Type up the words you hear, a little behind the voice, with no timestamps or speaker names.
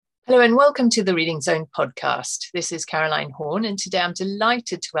Hello and welcome to the ReadingZone Podcast. This is Caroline Horn, and today I'm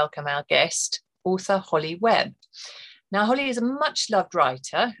delighted to welcome our guest, author Holly Webb. Now, Holly is a much-loved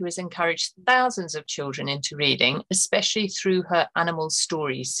writer who has encouraged thousands of children into reading, especially through her Animal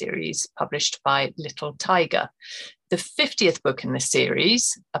Stories series published by Little Tiger. The 50th book in the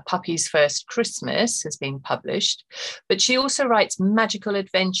series, A Puppy's First Christmas, has been published, but she also writes magical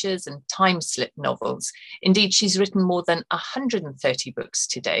adventures and time-slip novels. Indeed, she's written more than 130 books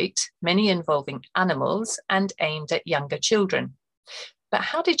to date, many involving animals and aimed at younger children. But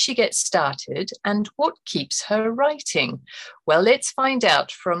how did she get started and what keeps her writing? Well, let's find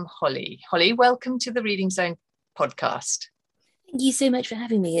out from Holly. Holly, welcome to the ReadingZone Podcast. Thank you so much for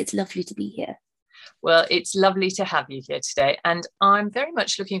having me. It's lovely to be here. Well, it's lovely to have you here today, and I'm very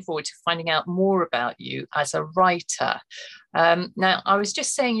much looking forward to finding out more about you as a writer. Now, I was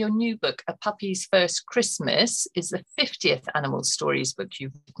just saying your new book, A Puppy's First Christmas, is the 50th Animal Stories book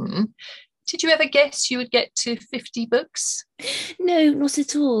you've written. Did you ever guess you would get to 50 books? No, not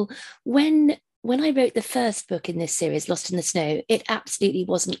at all. When I wrote the first book in this series, Lost in the Snow, it absolutely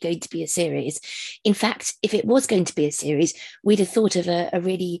wasn't going to be a series. In fact, if it was going to be a series, we'd have thought of a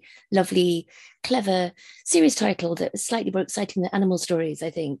really lovely, clever series title that was slightly more exciting than Animal Stories,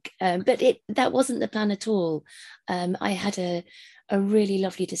 I think. But that wasn't the plan at all. I had a really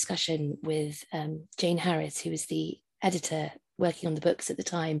lovely discussion with Jane Harris, who was the editor working on the books at the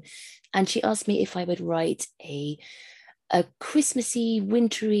time. And she asked me if I would write a Christmassy,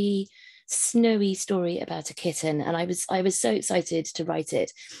 wintry, snowy story about a kitten, and I was so excited to write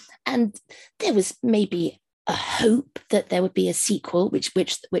it. And there was maybe a hope that there would be a sequel, which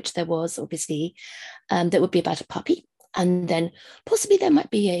there was, obviously, that would be about a puppy, and then possibly there might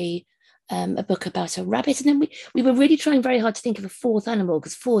be a book about a rabbit. And then we were really trying very hard to think of a fourth animal,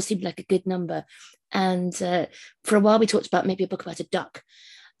 because 4 seemed like a good number. And for a while we talked about maybe a book about a duck,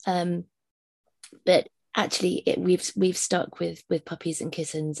 but actually we've stuck with puppies and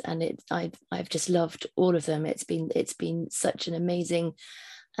kittens, and I've just loved all of them. It's been such an amazing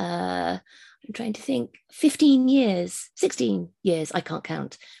I'm trying to think, 16 years, I can't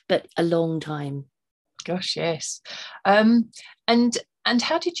count, but a long time. Gosh, yes. And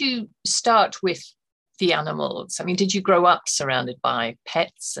how did you start with the animals? I mean, did you grow up surrounded by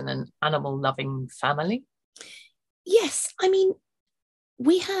pets and an animal loving family? Yes, I mean,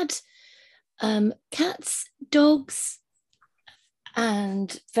 we had cats, dogs,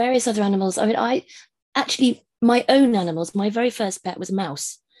 and various other animals. I mean, my own animals, my very first pet was a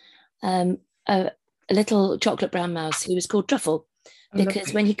mouse, a little chocolate brown mouse who was called Truffle,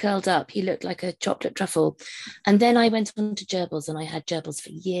 because when he curled up, he looked like a chocolate truffle. And then I went on to gerbils, and I had gerbils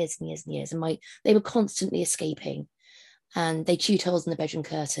for years and years and years. And they were constantly escaping, and they chewed holes in the bedroom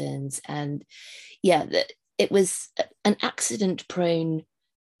curtains. And yeah, it was an accident-prone,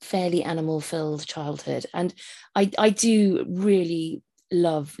 fairly animal-filled childhood. And I do really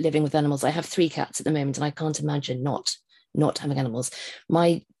love living with animals. I have 3 cats at the moment, and I can't imagine not having animals.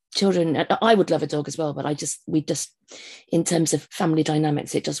 My children, I would love a dog as well, but we just in terms of family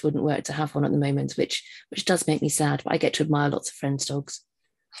dynamics, it just wouldn't work to have one at the moment, which does make me sad. But I get to admire lots of friends' dogs.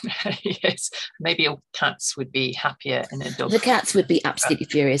 Yes, maybe your cats would be happier in a dog. The cats would be absolutely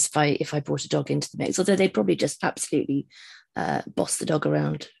furious if I brought a dog into the mix, although they'd probably just absolutely boss the dog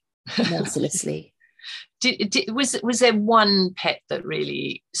around mercilessly. Was there one pet that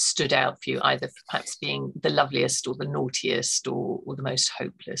really stood out for you, either perhaps being the loveliest or the naughtiest or the most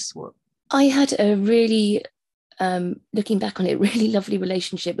hopeless? What? I had a really, looking back on it, really lovely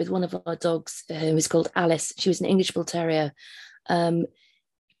relationship with one of our dogs, who was called Alice. She was an English Bull Terrier. We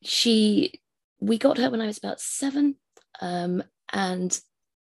got her when I was about 7, and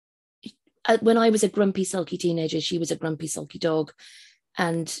when I was a grumpy, sulky teenager, she was a grumpy, sulky dog,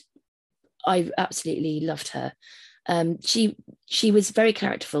 and I absolutely loved her. She was very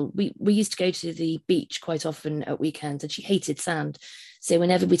characterful. We used to go to the beach quite often at weekends, and she hated sand. So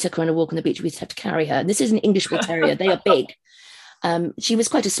whenever we took her on a walk on the beach, we'd have to carry her. And this is an English Bull Terrier. They are big. She was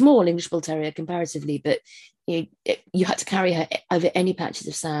quite a small English Bull Terrier comparatively, but you had to carry her over any patches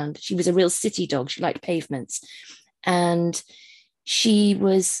of sand. She was a real city dog. She liked pavements. And she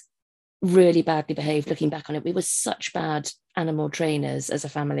was really badly behaved. Looking back on it, we were such bad animal trainers as a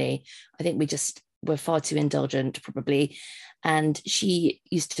family. I think we just were far too indulgent, probably. And she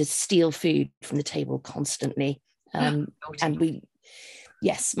used to steal food from the table constantly. And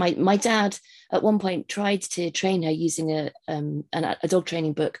my dad at one point tried to train her using a dog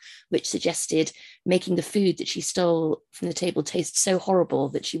training book, which suggested making the food that she stole from the table taste so horrible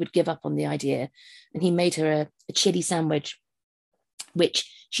that she would give up on the idea. And he made her a chili sandwich, which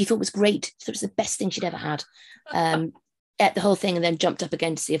she thought was great. She thought it was the best thing she'd ever had. ate the whole thing and then jumped up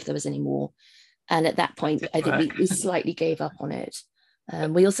again to see if there was any more. And at that point, I think we slightly gave up on it.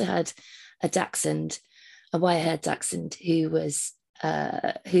 We also had a dachshund, a wire-haired dachshund, who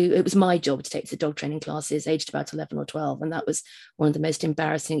it was my job to take to the dog training classes, aged about 11 or 12. And that was one of the most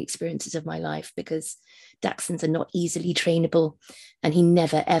embarrassing experiences of my life, because dachshunds are not easily trainable. And he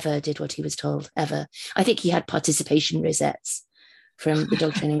never, ever did what he was told, ever. I think he had participation rosettes from the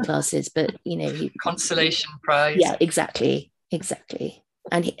dog training classes, but, consolation prize. Yeah, exactly.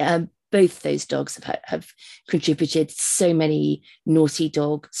 And both those dogs have contributed so many naughty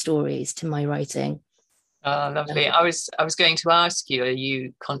dog stories to my writing. Oh, lovely. I was going to ask you, are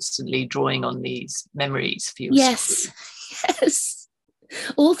you constantly drawing on these memories for your stories? Yes.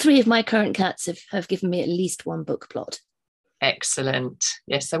 All three of my current cats have given me at least one book plot. Excellent.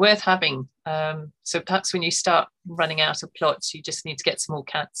 Yes, they're worth having. So perhaps when you start running out of plots, you just need to get some more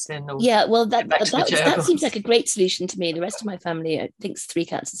cats in. Yeah, well, that seems like a great solution to me. The rest of my family thinks 3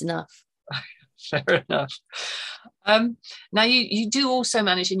 cats is enough. Fair enough. Now you do also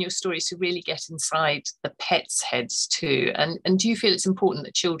manage in your stories to really get inside the pets' heads too. And do you feel it's important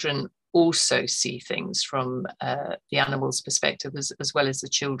that children also see things from the animal's perspective as well as the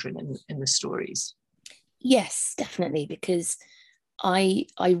children in the stories? Yes, definitely, because I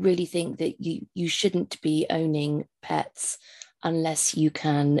really think that you shouldn't be owning pets unless you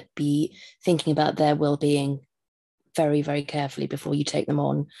can be thinking about their well-being very, very carefully before you take them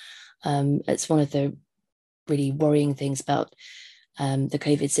on. It's one of the really worrying things about the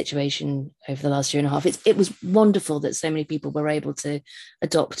COVID situation over the last year and a half. It was wonderful that so many people were able to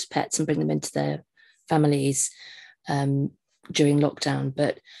adopt pets and bring them into their families during lockdown,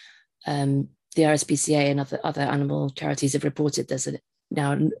 but the RSPCA and other animal charities have reported there's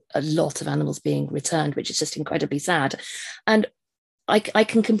now a lot of animals being returned, which is just incredibly sad. And I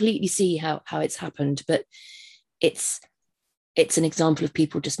can completely see how it's happened, but it's an example of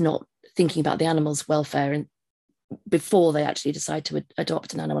people just not thinking about the animal's welfare and before they actually decide to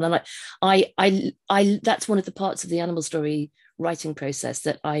adopt an animal. And I that's one of the parts of the animal story writing process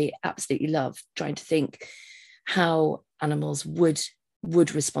that I absolutely love, trying to think how animals would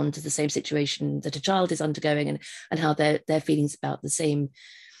respond to the same situation that a child is undergoing, and how their feelings about the same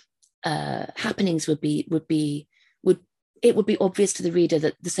happenings would be obvious to the reader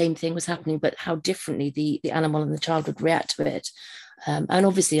that the same thing was happening, but how differently the animal and the child would react to it. And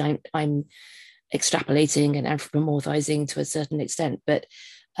obviously I'm extrapolating and anthropomorphizing to a certain extent, but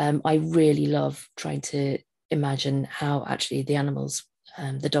I really love trying to imagine how actually the animals,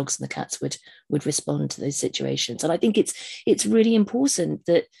 the dogs and the cats would respond to those situations. And I think it's really important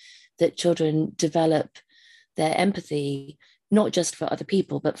that children develop their empathy, not just for other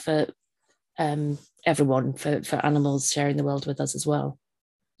people, but for everyone, for animals sharing the world with us as well.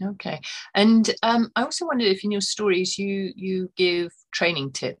 Okay. And I also wondered if in your stories you give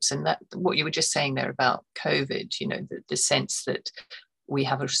training tips, and that what you were just saying there about COVID, the sense that we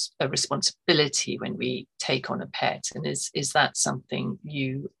have a responsibility when we take on a pet, and is that something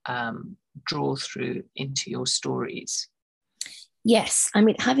you draw through into your stories? Yes. I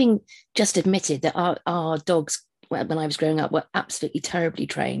mean, having just admitted that our dogs, when I was growing up, were absolutely terribly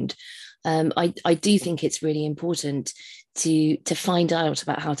trained, I do think it's really important to find out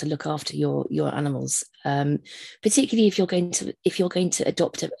about how to look after your animals, particularly if you're going to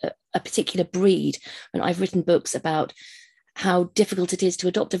adopt a particular breed. And I've written books about how difficult it is to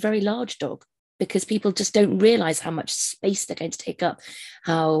adopt a very large dog, because people just don't realize how much space they're going to take up,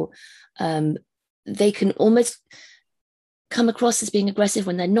 how they can almost come across as being aggressive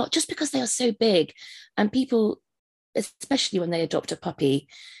when they're not, just because they are so big. And people, especially when they adopt a puppy,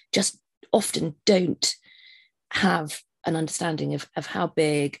 just often don't have an understanding of how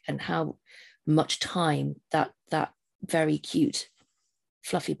big and how much time that very cute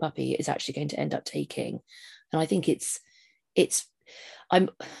fluffy puppy is actually going to end up taking. And I think I'm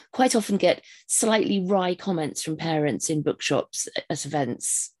quite often get slightly wry comments from parents in bookshops at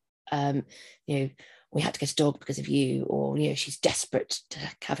events. We had to get a dog because of you, or she's desperate to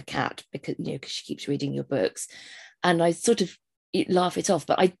have a cat because she keeps reading your books. And I sort of laugh it off,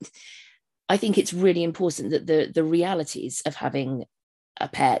 but I think it's really important that the realities of having a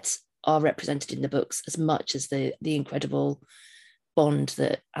pet are represented in the books as much as the incredible bond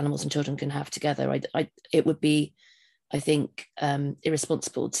that animals and children can have together. It would be, I think,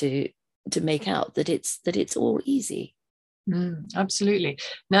 irresponsible to make out that it's all easy. Absolutely.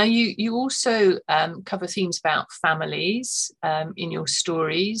 Now you also cover themes about families in your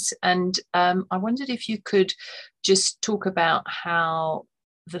stories, and I wondered if you could just talk about how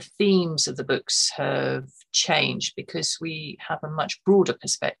the themes of the books have changed, because we have a much broader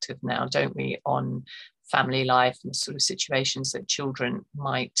perspective now, don't we, on family life and the sort of situations that children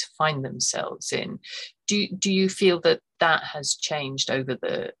might find themselves in. Do you feel that has changed over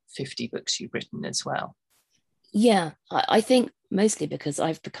the 50 books you've written as well? Yeah, I think mostly because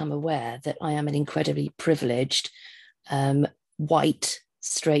I've become aware that I am an incredibly privileged white,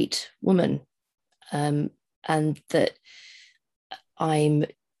 straight woman, and that I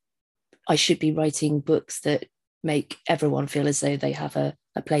should be writing books that make everyone feel as though they have a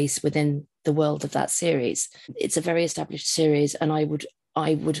place within the world of that series. It's a very established series, and I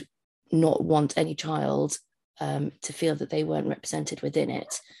would not want any child to feel that they weren't represented within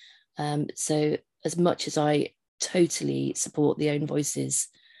it. So as much as I totally support the Own Voices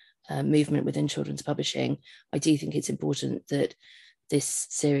movement within children's publishing, I do think it's important that this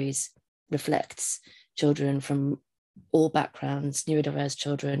series reflects children from all backgrounds, neurodiverse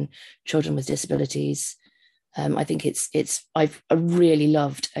children, children with disabilities. I think I've really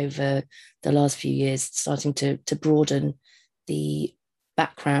loved over the last few years starting to broaden the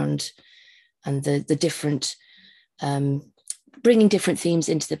background and the different, bringing different themes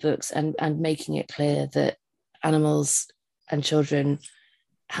into the books and making it clear that animals and children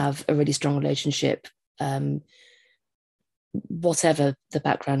have a really strong relationship, whatever the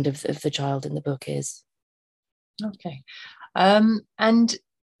background of the child in the book is. Okay. And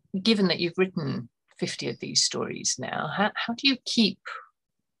given that you've written 50 of these stories now, how do you keep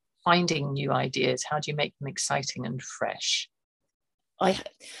finding new ideas? How do you make them exciting and fresh? I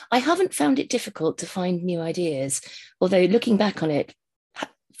haven't found it difficult to find new ideas, although looking back on it,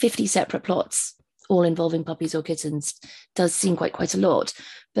 50 separate plots, all involving puppies or kittens, does seem quite a lot.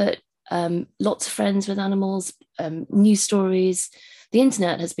 But lots of friends with animals, new stories. The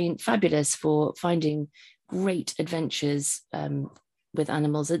internet has been fabulous for finding great adventures with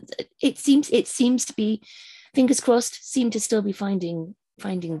animals. It seems to be, fingers crossed, seem to still be finding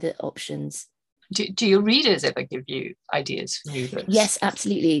the options. Do your readers ever give you ideas for new books? Yes,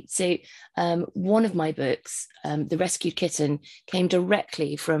 absolutely. So one of my books, The Rescued Kitten, came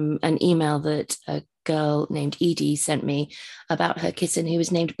directly from an email that a girl named Edie sent me about her kitten who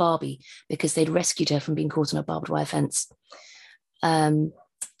was named Barbie because they'd rescued her from being caught on a barbed wire fence. And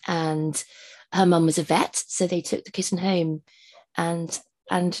her mum was a vet, so they took the kitten home and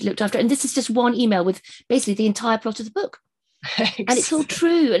looked after it. And this is just one email with basically the entire plot of the book. And it's all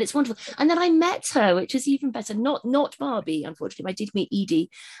true and it's wonderful. And then I met her, which is even better. Not Barbie, unfortunately. I did meet Edie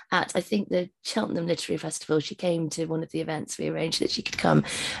at, I think, the Cheltenham Literary Festival. She came to one of the events. We arranged that she could come,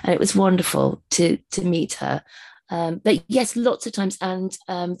 and it was wonderful to meet her. But yes, lots of times. And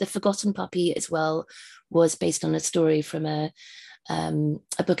The Forgotten Puppy as well was based on a story from a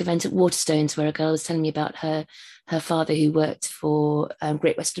book event at Waterstones, where a girl was telling me about her father who worked for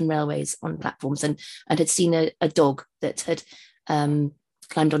Great Western Railways on platforms and had seen a dog that had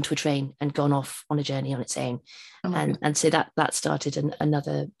climbed onto a train and gone off on a journey on its own. And so that started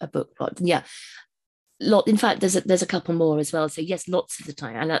a book plot. Yeah, in fact, there's a couple more as well. So yes, lots of the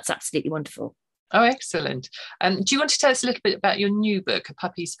time, and that's absolutely wonderful. Oh, excellent. Do you want to tell us a little bit about your new book, A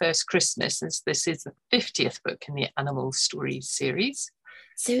Puppy's First Christmas, as this is the 50th book in the Animal Stories series?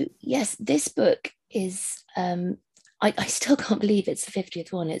 So yes, this book is, I still can't believe it's the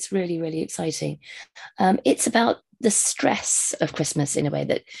 50th one. It's really, really exciting. It's about the stress of Christmas in a way,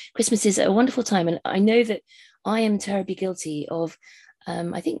 that Christmas is a wonderful time. And I know that I am terribly guilty of,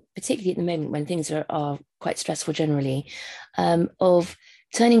 I think particularly at the moment when things are quite stressful generally, of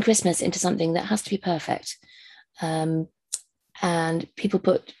turning Christmas into something that has to be perfect. And people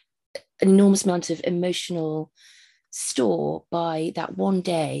put an enormous amount of emotional store by that one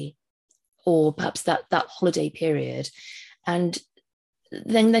day, or perhaps that holiday period. And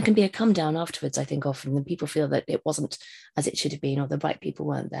then there can be a come down afterwards, I think, often, and people feel that it wasn't as it should have been, or the right people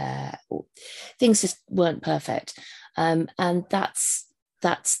weren't there, or things just weren't perfect. And that's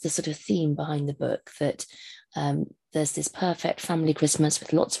the sort of theme behind the book, that there's this perfect family Christmas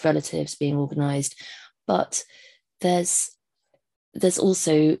with lots of relatives being organised, but there's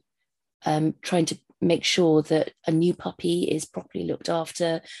also trying to make sure that a new puppy is properly looked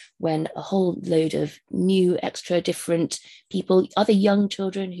after when a whole load of new, extra, different people, other young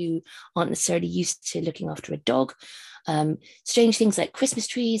children who aren't necessarily used to looking after a dog, strange things like Christmas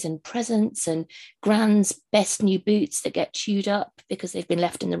trees and presents and Gran's best new boots that get chewed up because they've been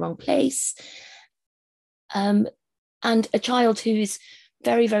left in the wrong place. And a child who's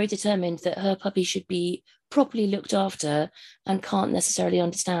very, very determined that her puppy should be properly looked after and can't necessarily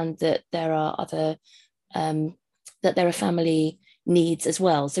understand that there are other, that there are family needs as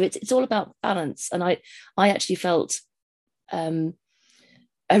well. So it's all about balance. And I actually felt, I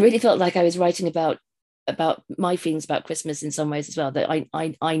really felt like I was writing about my feelings about Christmas in some ways as well, that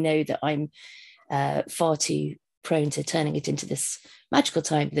I know that I'm far too prone to turning it into this magical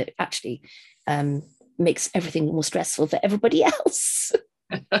time that actually makes everything more stressful for everybody else.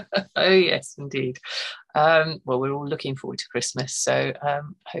 Oh yes, indeed. Well, we're all looking forward to Christmas, so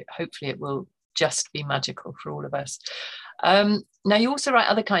hopefully it will just be magical for all of us. Now, you also write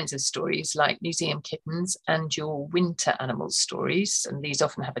other kinds of stories like Museum Kittens and your winter animals stories, and these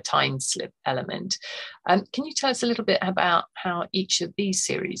often have a time slip element. Can you tell us a little bit about how each of these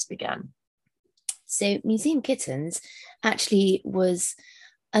series began? So Museum Kittens actually was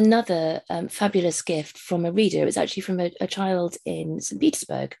another fabulous gift from a reader. It was actually from a child in St.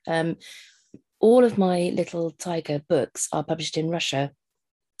 Petersburg. All of my little tiger books are published in Russia,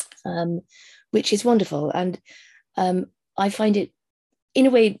 which is wonderful. And I find it, in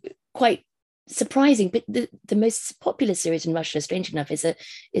a way, quite surprising. But the most popular series in Russia, strange enough, is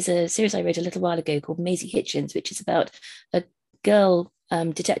a series I wrote a little while ago called Maisie Hitchens, which is about a girl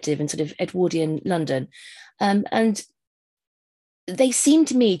detective in sort of Edwardian London. And they seem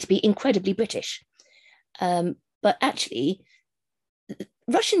to me to be incredibly British. But actually,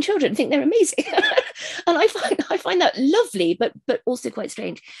 Russian children think they're amazing. And I find that lovely, but also quite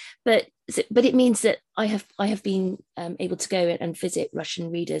strange. But it means that I have been able to go and visit Russian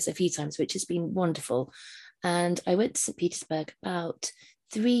readers a few times, which has been wonderful. And I went to St. Petersburg about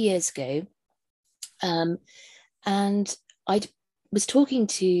 3 years ago. And I was talking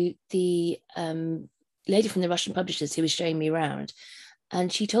to the lady from the Russian publishers who was showing me around.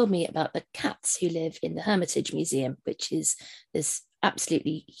 And she told me about the cats who live in the Hermitage Museum, which is this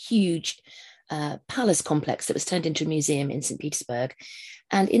absolutely huge palace complex that was turned into a museum in St. Petersburg.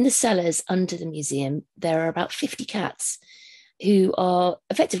 And in the cellars under the museum, there are about 50 cats who are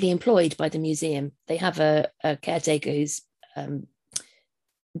effectively employed by the museum. They have a caretaker who's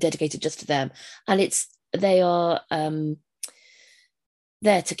dedicated just to them. And they are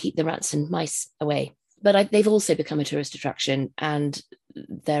there to keep the rats and mice away. But they've also become a tourist attraction, and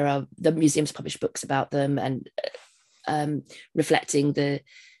the museums publish books about them and reflecting the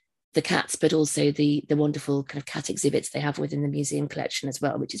cats, but also the wonderful kind of cat exhibits they have within the museum collection as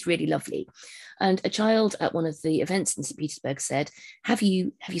well, which is really lovely. And a child at one of the events in St. Petersburg said, have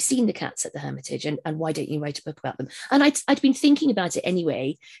you seen the cats at the Hermitage, and why don't you write a book about them? And I'd been thinking about it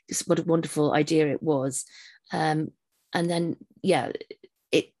anyway, just what a wonderful idea it was. And then,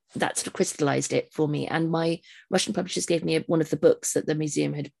 that sort of crystallized it for me. And my Russian publishers gave me one of the books that the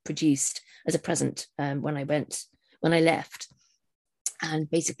museum had produced as a present when I left. And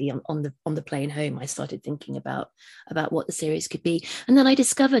basically on the plane home, I started thinking about what the series could be. And then I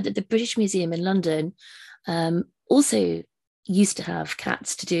discovered that the British Museum in London also used to have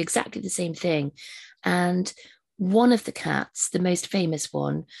cats to do exactly the same thing. And one of the cats, the most famous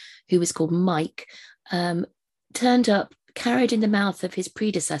one, who was called Mike, turned up carried in the mouth of his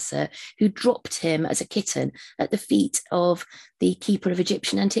predecessor, who dropped him as a kitten at the feet of the keeper of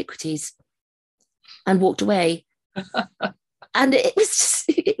Egyptian antiquities and walked away. And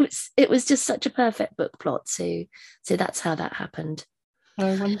it was just such a perfect book plot. So that's how that happened.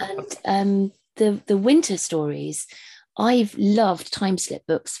 Oh, and the winter stories, I've loved time slip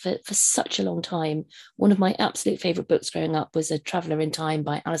books for such a long time. One of my absolute favorite books growing up was A Traveller in Time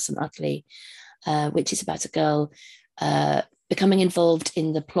by Alison Uttley, which is about a girl becoming involved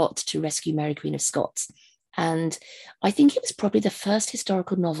in the plot to rescue Mary Queen of Scots. And I think it was probably the first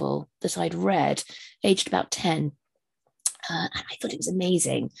historical novel that I'd read, aged about 10. And I thought it was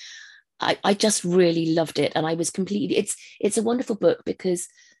amazing. I just really loved it. And I was completely, it's a wonderful book because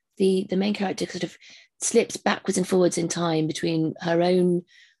the main character sort of slips backwards and forwards in time between her own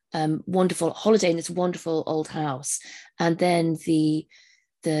wonderful holiday in this wonderful old house and then the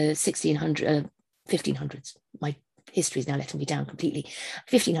 1500s. My history is now letting me down completely.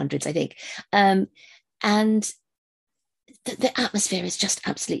 1500s, I think. And the atmosphere is just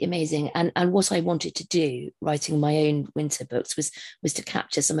absolutely amazing. And what I wanted to do, writing my own winter books, was to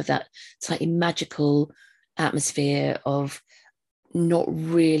capture some of that slightly magical atmosphere of not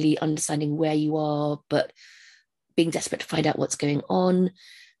really understanding where you are, but being desperate to find out what's going on,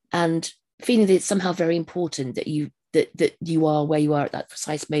 and feeling that it's somehow very important that you are where you are at that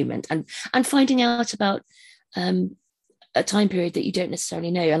precise moment, and finding out about a time period that you don't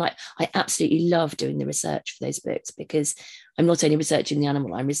necessarily know. And I absolutely love doing the research for those books, because I'm not only researching the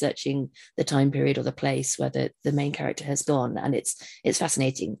animal, I'm researching the time period or the place where the main character has gone. And it's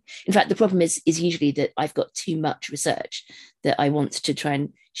fascinating. In fact, the problem is usually that I've got too much research that I want to try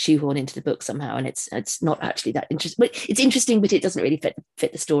and shoehorn into the book somehow. And it's not actually that interesting, but it's interesting, but it doesn't really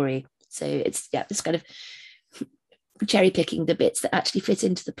fit the story. So it's kind of cherry picking the bits that actually fit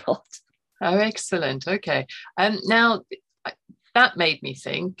into the plot. Oh, excellent. Okay. Now, that made me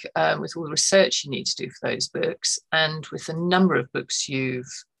think, with all the research you need to do for those books and with the number of books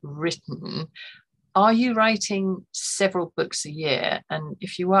you've written, are you writing several books a year? And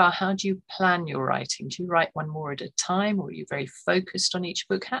if you are, how do you plan your writing? Do you write one more at a time, or are you very focused on each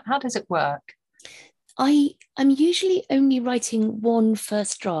book? How does it work? I'm usually only writing one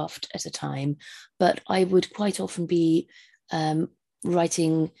first draft at a time, but I would quite often be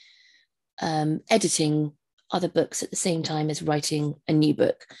writing, editing other books at the same time as writing a new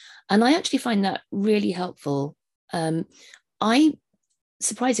book. And I actually find that really helpful. I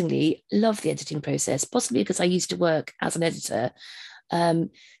surprisingly love the editing process, possibly because I used to work as an editor,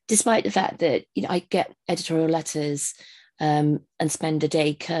 despite the fact that I get editorial letters and spend a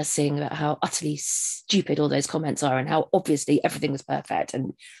day cursing about how utterly stupid all those comments are and how obviously everything was perfect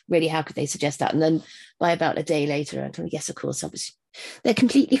and really how could they suggest that. And then by about a day later, I'm yes, of course, obviously they're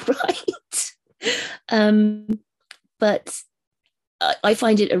completely right. But I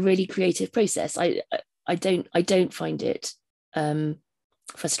find it a really creative process. I don't find it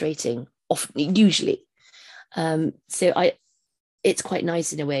frustrating often, usually. So it's quite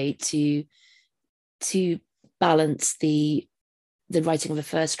nice in a way to balance the writing of a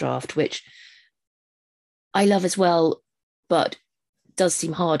first draft, which I love as well, but does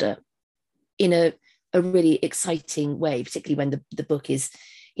seem harder in a really exciting way, particularly when the book is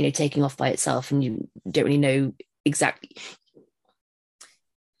taking off by itself and you don't really know exactly.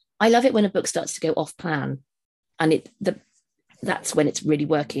 I love it when a book starts to go off plan, and that's when it's really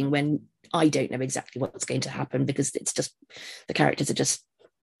working, when I don't know exactly what's going to happen because it's just the characters are just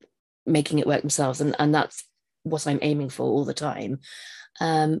making it work themselves, and that's what I'm aiming for all the time.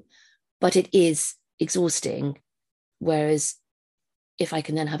 But it is exhausting, whereas if I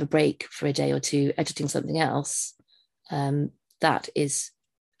can then have a break for a day or two editing something else, that is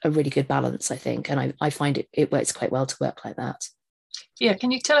a really good balance, I think, and I find it works quite well to work like that. Yeah,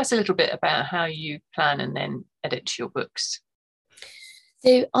 can you tell us a little bit about how you plan and then edit your books?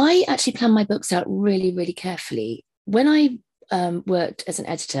 So I actually plan my books out really, really carefully. When I worked as an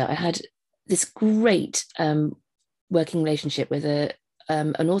editor, I had this great working relationship with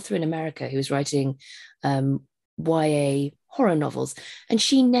an author in America who was writing YA horror novels, and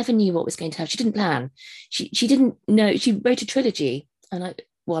she never knew what was going to happen. She didn't plan. She didn't know. She wrote a trilogy, and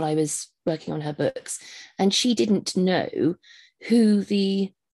while I was working on her books, and she didn't know who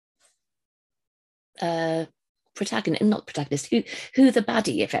the protagonist, who the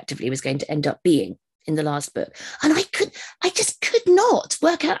baddie effectively was going to end up being in the last book. And I just could not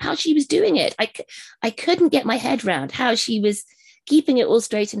work out how she was doing it. I couldn't get my head around how she was keeping it all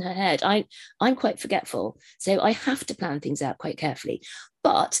straight in her head. I'm quite forgetful, so I have to plan things out quite carefully.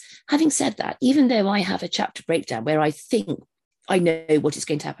 But having said that, even though I have a chapter breakdown where I think I know what is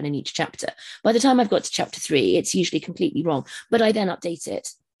going to happen in each chapter, by the time I've got to chapter 3, it's usually completely wrong. But I then update it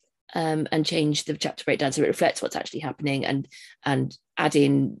and change the chapter breakdown so it reflects what's actually happening, and add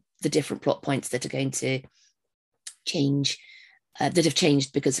in the different plot points that are going to change, that have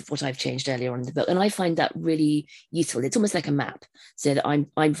changed because of what I've changed earlier on in the book. And I find that really useful. It's almost like a map, so that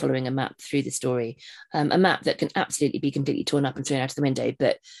I'm following a map through the story, a map that can absolutely be completely torn up and thrown out of the window.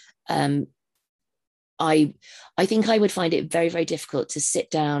 But I think I would find it very, very difficult to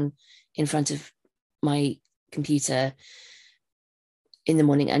sit down in front of my computer in the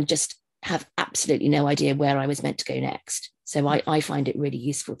morning and just have absolutely no idea where I was meant to go next. So I find it really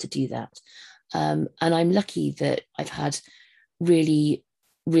useful to do that. And I'm lucky that I've had really,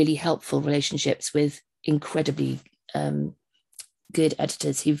 really helpful relationships with incredibly good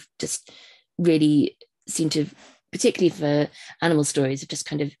editors who've just really seemed to, particularly for animal stories, have just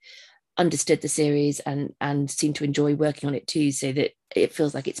kind of understood the series and seem to enjoy working on it too, so that it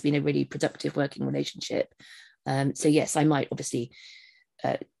feels like it's been a really productive working relationship. So yes, I might obviously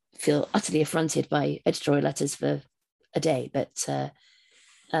feel utterly affronted by editorial letters for a day, but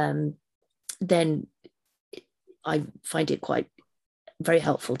then I find it quite very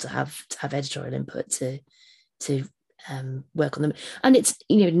helpful to have editorial input to work on them. And it's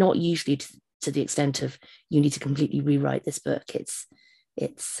not usually to the extent of you need to completely rewrite this book.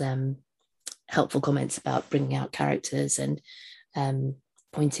 It's helpful comments about bringing out characters and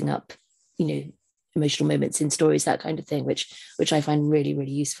pointing up emotional moments in stories, that kind of thing, which I find really,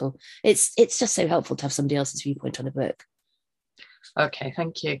 really useful. It's just so helpful to have somebody else's viewpoint on a book. Okay,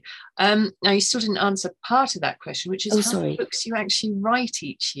 thank you. Now, you still didn't answer part of that question, which is how many books you actually write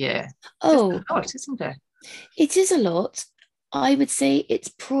each year. Oh, a lot, isn't it? It is a lot. I would say it's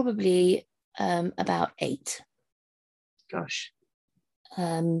probably about 8. Gosh.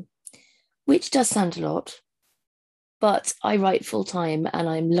 Which does sound a lot, but I write full time, and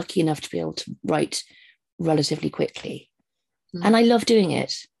I'm lucky enough to be able to write relatively quickly. And I love doing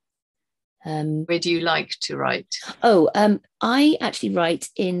it. Where do you like to write? I actually write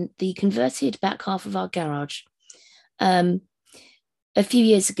in the converted back half of our garage. A few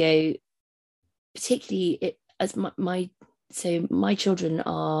years ago, particularly as my children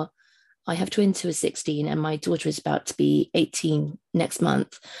are, I have twins who are 16 and my daughter is about to be 18 next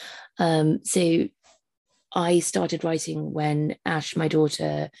month. So I started writing when Ash, my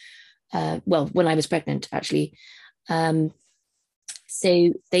daughter, when I was pregnant, actually.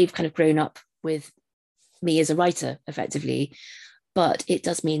 So they've kind of grown up with me as a writer, effectively. But it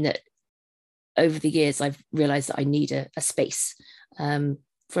does mean that over the years, I've realized that I need a space. For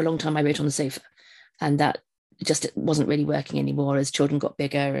a long time, I wrote on the sofa, and that just wasn't really working anymore as children got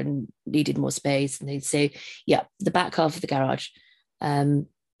bigger and needed more space. And they'd say, yeah, the back half of the garage,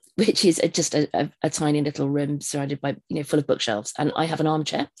 which is just a tiny little room surrounded by, full of bookshelves. And I have an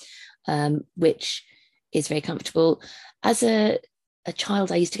armchair, which is very comfortable. As a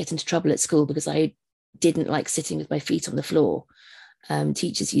child, I used to get into trouble at school because I didn't like sitting with my feet on the floor.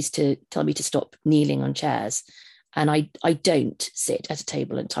 Teachers used to tell me to stop kneeling on chairs. And I don't sit at a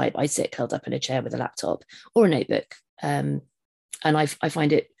table and type. I sit curled up in a chair with a laptop or a notebook. And I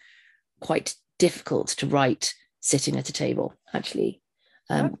find it quite difficult to write sitting at a table, actually,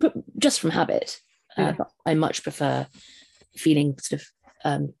 just from habit. But I much prefer feeling sort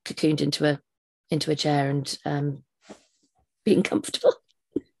of cocooned into a chair and being comfortable.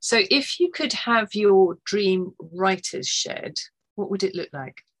 So if you could have your dream writer's shed, what would it look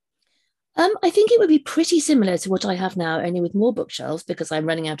like? I think it would be pretty similar to what I have now, only with more bookshelves, because I'm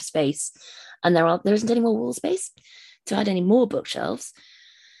running out of space and there isn't any more wall space to add any more bookshelves,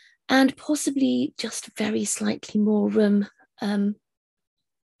 and possibly just very slightly more room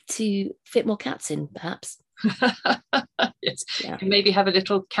to fit more cats in, perhaps. Yes, yeah. And maybe have a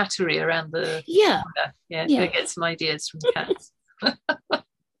little cattery around the corner. Go get some ideas from cats.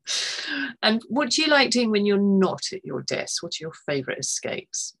 And what do you like doing when you're not at your desk? What are your favourite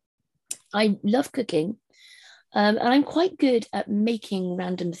escapes? I love cooking, and I'm quite good at making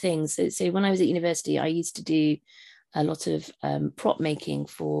random things. So when I was at university, I used to do a lot of prop making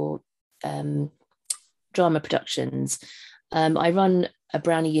for drama productions. I run a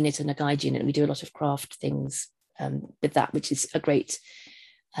brownie unit and a guide unit, and we do a lot of craft things with that, which is a great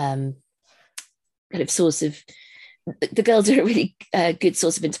kind of source of. The girls are a really good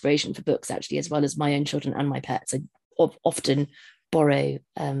source of inspiration for books, actually, as well as my own children and my pets. I often borrow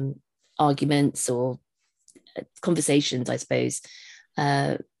arguments or conversations, I suppose,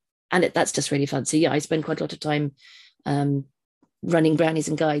 and that's just really fun. So I spend quite a lot of time running brownies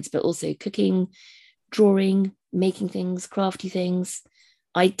and guides, but also cooking, drawing, making things, crafty things.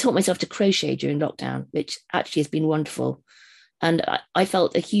 I taught myself to crochet during lockdown, which actually has been wonderful. And I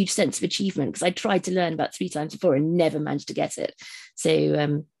felt a huge sense of achievement because I tried to learn about 3 times before and never managed to get it.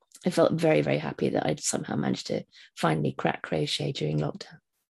 So I felt very, very happy that I'd somehow managed to finally crack crochet during lockdown.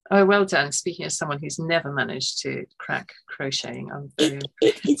 Oh, well done. Speaking as someone who's never managed to crack crocheting, I'm very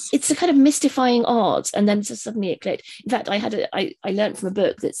it's a kind of mystifying art, and then just suddenly it clicked. In fact, I learned from a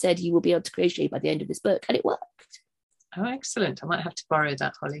book that said you will be able to crochet by the end of this book, and it worked. Oh, excellent. I might have to borrow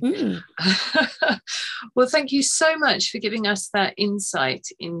that, Holly. Well, thank you so much for giving us that insight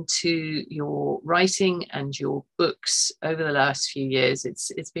into your writing and your books over the last few years.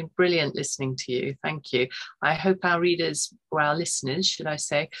 It's been brilliant listening to you. Thank you. I hope our readers, or our listeners, should I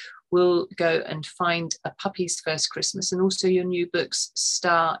say, will go and find A Puppy's First Christmas and also your new books,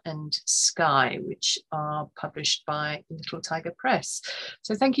 Star and Sky, which are published by Little Tiger Press.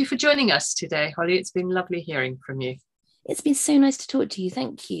 So thank you for joining us today, Holly. It's been lovely hearing from you. It's been so nice to talk to you.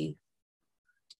 Thank you.